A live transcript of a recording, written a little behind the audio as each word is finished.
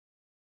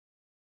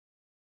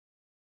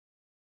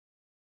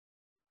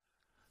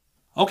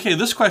Okay,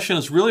 this question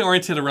is really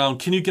oriented around,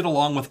 can you get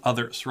along with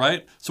others,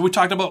 right? So we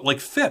talked about like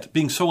fit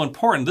being so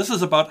important. This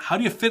is about how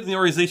do you fit in the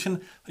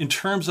organization in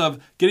terms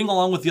of getting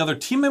along with the other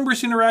team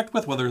members you interact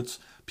with, whether it's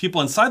people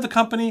inside the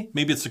company,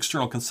 maybe it's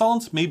external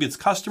consultants, maybe it's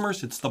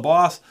customers, it's the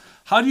boss.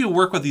 How do you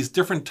work with these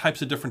different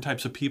types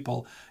of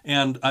people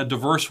and a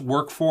diverse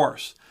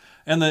workforce?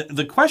 And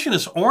the question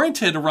is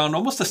oriented around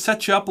almost to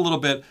set you up a little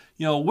bit,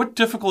 what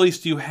difficulties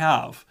do you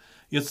have?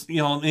 It's, the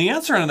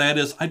answer to that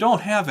is, I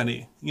don't have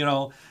any,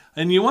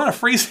 and you want to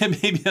phrase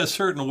it maybe a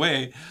certain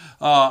way,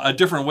 a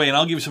different way. And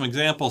I'll give you some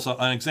examples,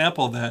 an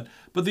example of that.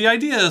 But the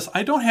idea is,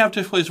 I don't have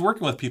difficulties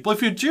working with people.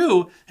 If you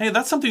do, hey,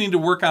 that's something you need to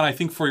work on, I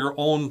think, for your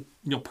own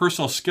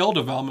personal skill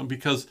development,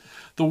 because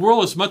the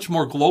world is much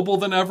more global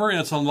than ever, and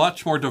it's a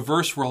much more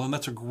diverse world, and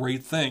that's a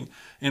great thing.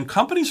 And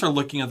companies are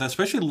looking at that,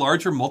 especially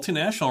larger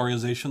multinational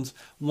organizations,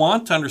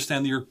 want to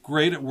understand that you're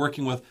great at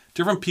working with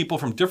different people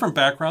from different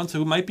backgrounds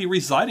who might be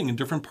residing in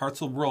different parts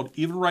of the world,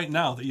 even right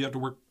now, that you have to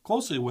work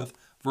closely with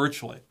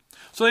virtually.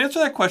 So to answer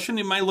that question,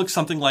 it might look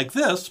something like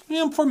this,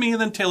 for me,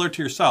 then tailor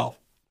to yourself.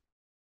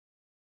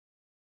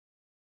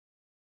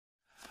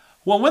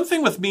 Well, one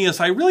thing with me is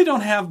I really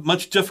don't have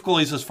much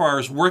difficulties as far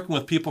as working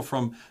with people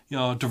from,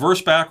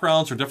 diverse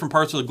backgrounds or different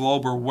parts of the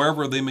globe or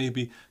wherever they may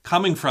be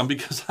coming from,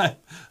 because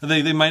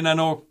they might not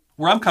know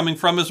where I'm coming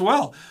from as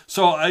well.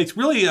 So I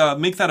really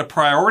make that a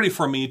priority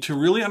for me to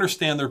really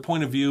understand their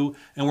point of view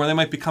and where they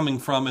might be coming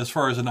from as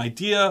far as an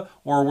idea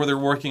or where they're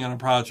working on a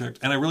project.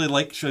 And I really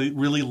like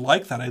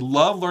that. I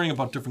love learning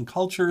about different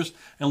cultures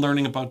and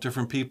learning about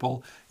different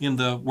people in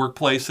the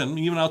workplace and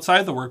even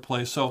outside the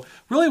workplace. So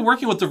really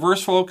working with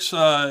diverse folks,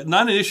 not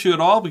an issue at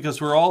all, because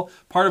we're all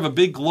part of a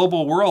big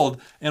global world.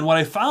 And what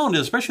I found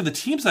is, especially the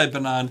teams I've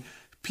been on,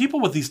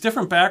 people with these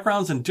different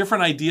backgrounds and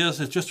different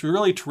ideas is just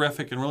really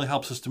terrific and really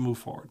helps us to move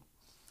forward.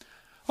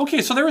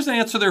 Okay, so there was an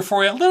answer there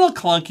for you. A little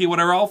clunky,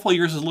 whatever. Hopefully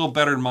yours is a little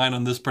better than mine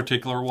on this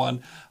particular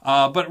one.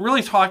 But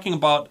really talking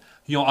about,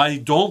 I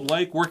don't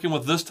like working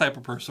with this type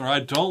of person, or I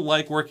don't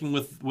like working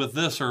with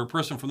this, or a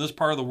person from this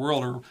part of the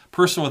world, or a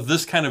person with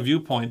this kind of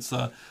viewpoints,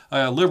 a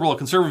liberal,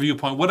 conservative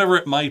viewpoint, whatever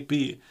it might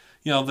be.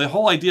 The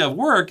whole idea of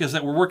work is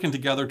that we're working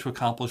together to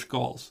accomplish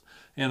goals.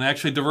 And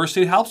actually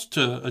diversity helps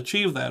to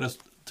achieve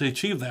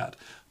that.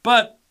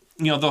 But,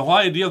 the whole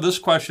idea of this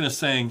question is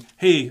saying,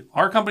 hey,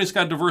 our company's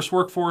got a diverse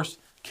workforce.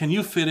 Can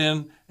you fit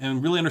in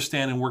and really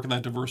understand and work in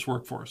that diverse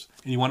workforce?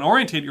 And you want to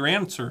orientate your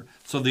answer,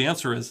 so the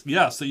answer is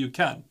yes, that you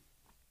can.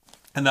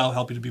 And that'll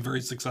help you to be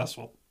very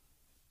successful.